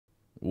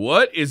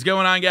What is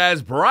going on,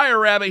 guys? Briar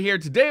Rabbit here.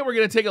 Today we're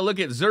going to take a look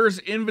at Xur's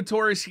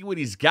inventory, see what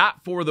he's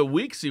got for the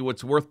week, see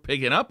what's worth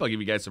picking up. I'll give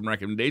you guys some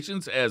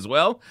recommendations as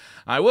well.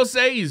 I will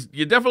say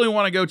you definitely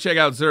want to go check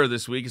out Xur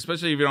this week,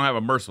 especially if you don't have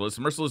a Merciless.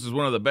 Merciless is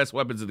one of the best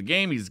weapons of the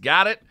game. He's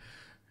got it.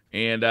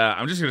 And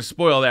I'm just going to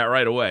spoil that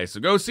right away.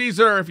 So go see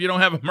Xur if you don't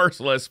have a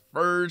Merciless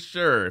for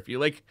sure. If you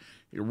like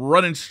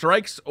running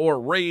strikes or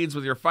raids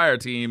with your fire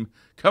team,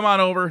 come on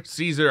over,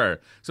 see Xur.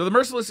 So the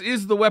Merciless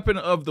is the weapon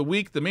of the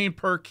week. The main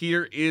perk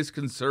here is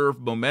Conserve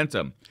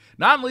Momentum.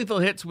 Non-lethal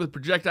hits with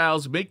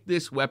projectiles make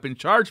this weapon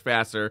charge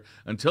faster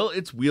until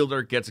its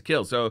wielder gets a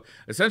kill. So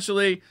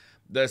essentially,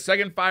 the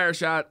second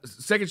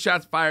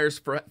shot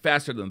fires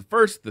faster than the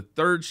first, the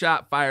third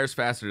shot fires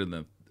faster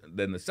than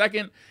the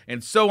second,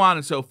 and so on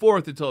and so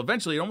forth until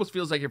eventually it almost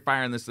feels like you're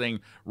firing this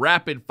thing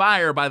rapid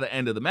fire by the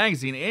end of the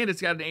magazine, and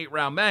it's got an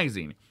 8-round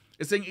magazine.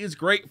 This thing is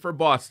great for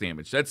boss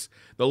damage. That's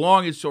the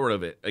long and short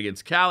of it.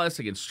 Against Callus,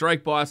 against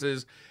strike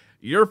bosses,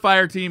 your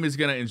fire team is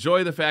going to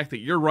enjoy the fact that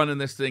you're running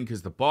this thing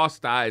because the boss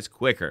dies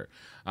quicker.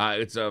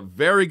 It's a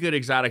very good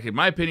exotic. In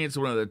my opinion, it's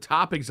one of the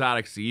top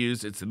exotics to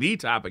use. It's the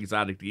top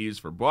exotic to use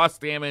for boss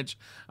damage.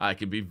 It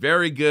can be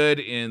very good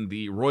in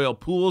the royal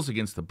pools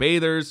against the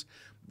bathers.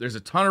 There's a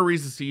ton of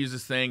reasons to use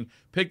this thing.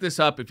 Pick this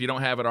up if you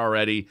don't have it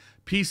already.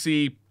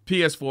 PC,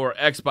 PS4,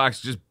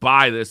 Xbox, just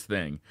buy this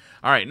thing.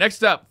 All right,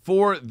 next up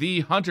for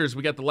the hunters,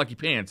 we got the Lucky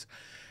Pants.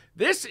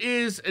 This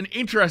is an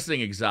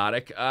interesting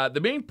exotic. The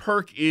main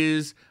perk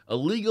is a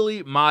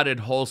legally modded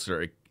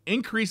holster. It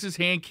increases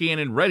hand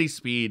cannon ready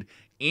speed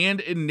and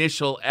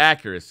initial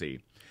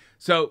accuracy.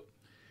 So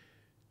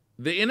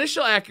the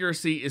initial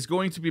accuracy is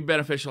going to be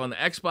beneficial on the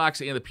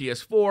Xbox and the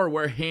PS4,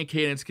 where hand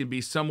cannons can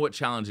be somewhat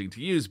challenging to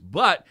use,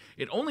 but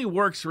it only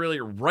works really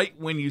right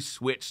when you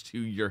switch to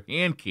your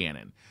hand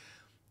cannon.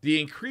 The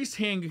increased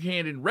hand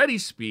cannon ready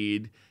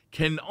speed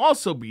can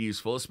also be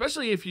useful,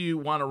 especially if you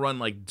want to run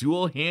like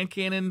dual hand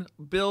cannon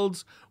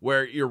builds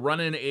where you're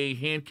running a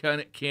hand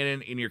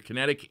cannon in your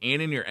kinetic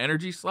and in your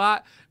energy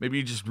slot. Maybe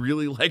you just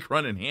really like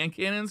running hand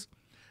cannons,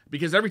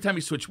 because every time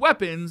you switch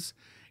weapons,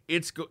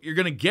 you're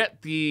going to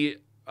get the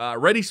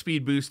ready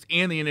speed boost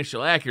and the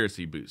initial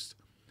accuracy boost.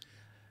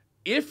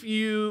 If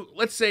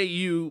let's say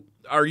you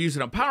are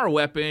using a power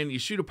weapon, you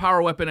shoot a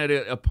power weapon at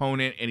an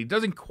opponent and he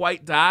doesn't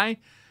quite die,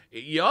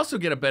 you also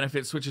get a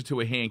benefit switching to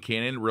a hand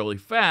cannon really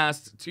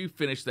fast to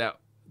finish that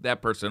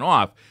person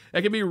off.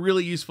 That can be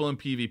really useful in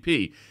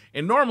PvP.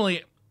 And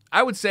normally,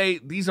 I would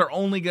say these are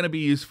only going to be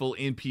useful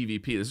in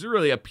PvP. This is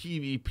really a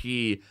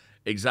PvP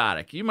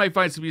exotic. You might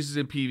find some uses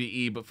in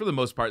PvE, but for the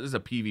most part, this is a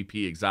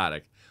PvP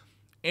exotic.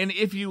 And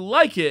if you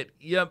like it,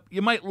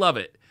 you might love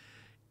it.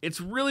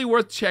 It's really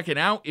worth checking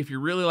out if you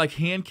really like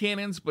hand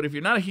cannons, but if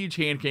you're not a huge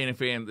hand cannon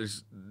fan,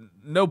 there's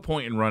no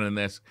point in running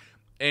this.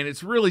 And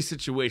it's really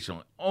situational.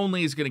 It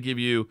only is going to give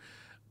you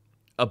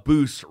a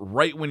boost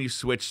right when you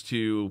switch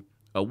to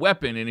a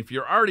weapon. And if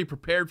you're already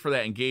prepared for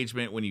that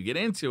engagement when you get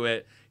into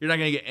it, you're not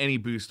going to get any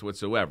boost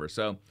whatsoever.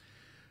 So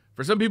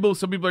for some people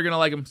are going to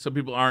like them. Some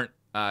people aren't.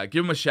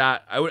 Give them a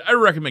shot. I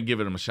recommend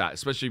giving them a shot,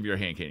 especially if you're a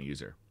hand cannon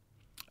user.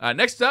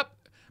 Next up,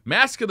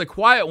 Mask of the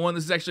Quiet One.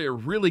 This is actually a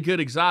really good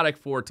exotic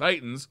for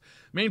Titans.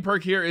 Main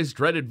perk here is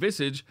Dreaded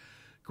Visage.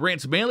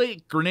 Grants melee,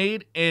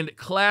 grenade, and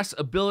class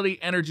ability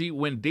energy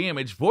when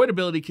damaged. Void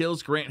ability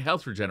kills grant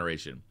health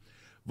regeneration.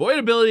 Void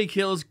ability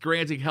kills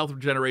granting health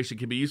regeneration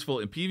can be useful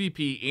in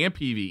PvP and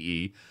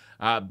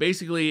PvE.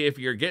 Basically, if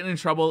you're getting in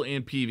trouble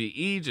in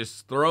PvE,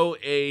 just throw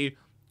a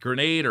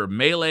grenade or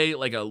melee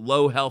like a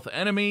low health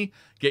enemy,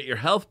 get your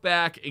health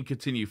back, and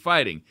continue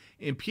fighting.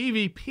 In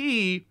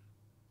PvP,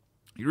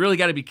 you really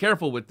got to be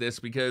careful with this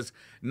because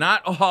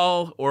not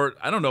all, or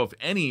I don't know if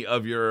any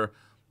of your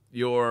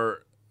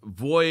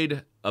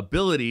void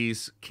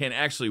abilities can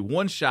actually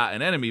one-shot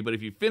an enemy, but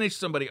if you finish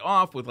somebody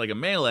off with like a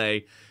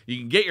melee, you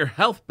can get your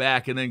health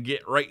back and then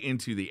get right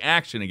into the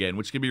action again,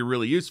 which can be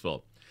really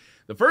useful.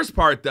 The first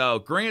part, though,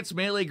 grants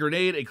melee,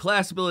 grenade, and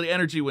class ability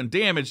energy when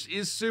damaged,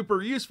 is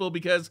super useful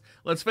because,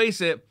 let's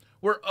face it,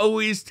 we're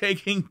always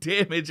taking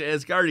damage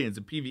as Guardians.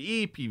 In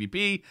PvE,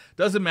 PvP,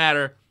 doesn't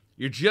matter.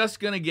 You're just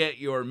going to get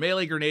your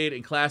melee, grenade,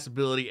 and class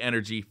ability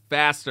energy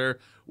faster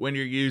when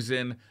you're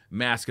using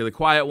Mask of the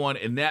Quiet One,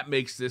 and that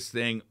makes this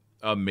thing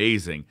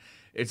amazing.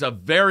 It's a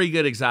very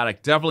good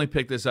exotic. Definitely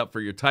pick this up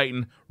for your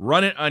Titan.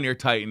 Run it on your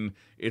Titan.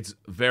 It's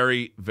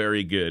very,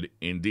 very good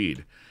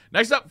indeed.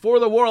 Next up for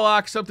the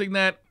Warlock, something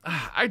that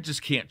I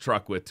just can't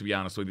truck with, to be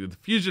honest with you. The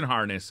Fusion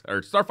Harness,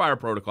 or Starfire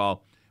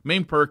Protocol.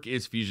 Main perk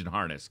is Fusion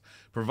Harness.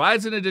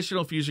 Provides an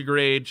additional Fusion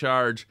Grenade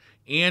charge,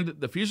 and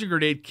the Fusion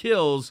Grenade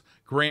kills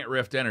grant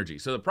Rift energy.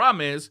 So the problem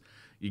is,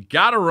 you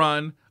gotta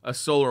run a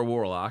Solar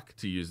Warlock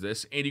to use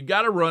this, and you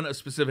gotta run a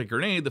specific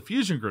grenade, the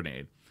Fusion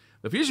Grenade.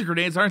 The Fusion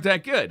Grenades aren't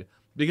that good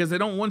because they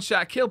don't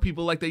one-shot kill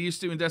people like they used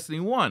to in Destiny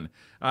 1.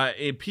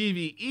 In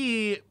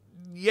PvE,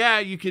 yeah,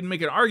 you can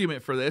make an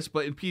argument for this,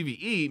 but in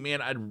PvE,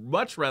 man, I'd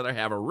much rather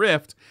have a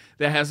Rift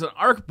that has an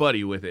Arc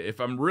Buddy with it if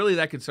I'm really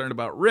that concerned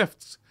about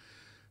Rifts.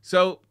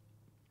 So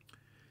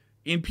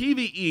in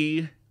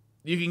PvE,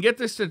 you can get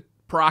this to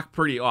proc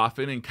pretty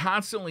often and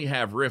constantly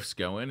have rifts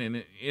going.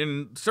 And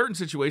in certain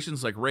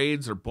situations like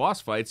raids or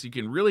boss fights, you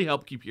can really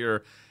help keep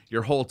your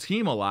whole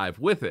team alive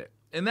with it.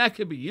 And that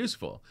could be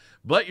useful.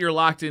 But you're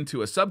locked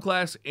into a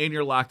subclass and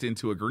you're locked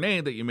into a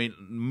grenade that you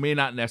may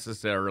not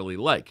necessarily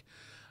like.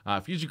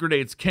 Fusion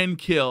grenades can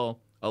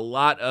kill a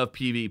lot of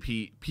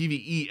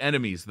PvE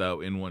enemies, though,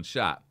 in one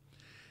shot.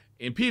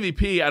 In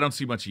PvP, I don't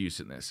see much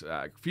use in this.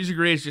 Fusion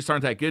grenades just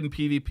aren't that good in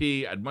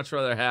PvP. I'd much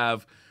rather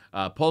have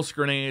pulse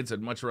grenades.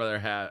 I'd much rather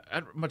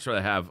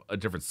have a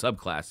different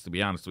subclass, to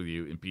be honest with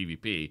you, in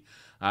PvP.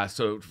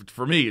 So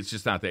for me, it's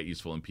just not that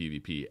useful in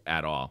PvP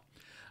at all.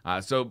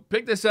 So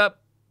pick this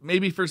up,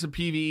 maybe for some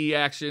PvE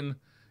action,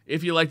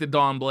 if you like the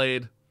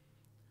Dawnblade.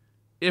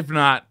 If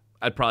not,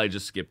 I'd probably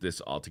just skip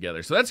this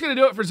altogether. So that's going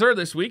to do it for Xur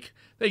this week.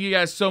 Thank you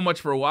guys so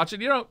much for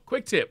watching. You know,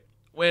 quick tip.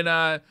 When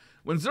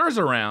Xur's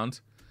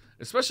around,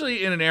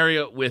 especially in an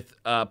area with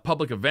a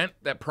public event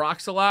that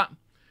procs a lot,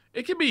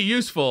 it can be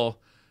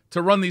useful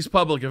to run these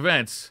public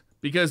events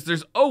because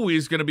there's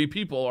always going to be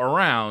people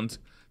around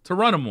to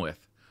run them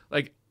with.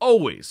 Like,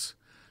 always.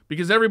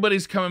 Because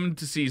everybody's coming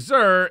to see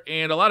Xur,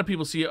 and a lot of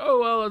people see, oh,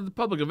 well, the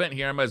public event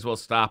here, I might as well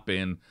stop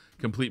and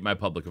complete my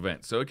public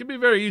event. So it can be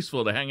very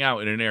useful to hang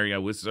out in an area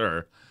with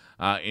Xur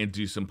and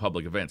do some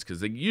public events,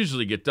 because they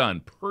usually get done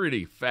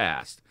pretty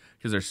fast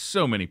because there's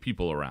so many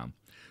people around.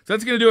 So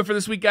that's going to do it for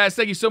this week, guys.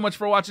 Thank you so much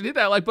for watching. Hit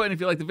that like button if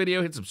you like the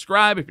video. Hit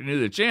subscribe if you're new to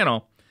the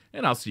channel,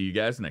 and I'll see you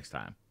guys next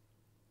time.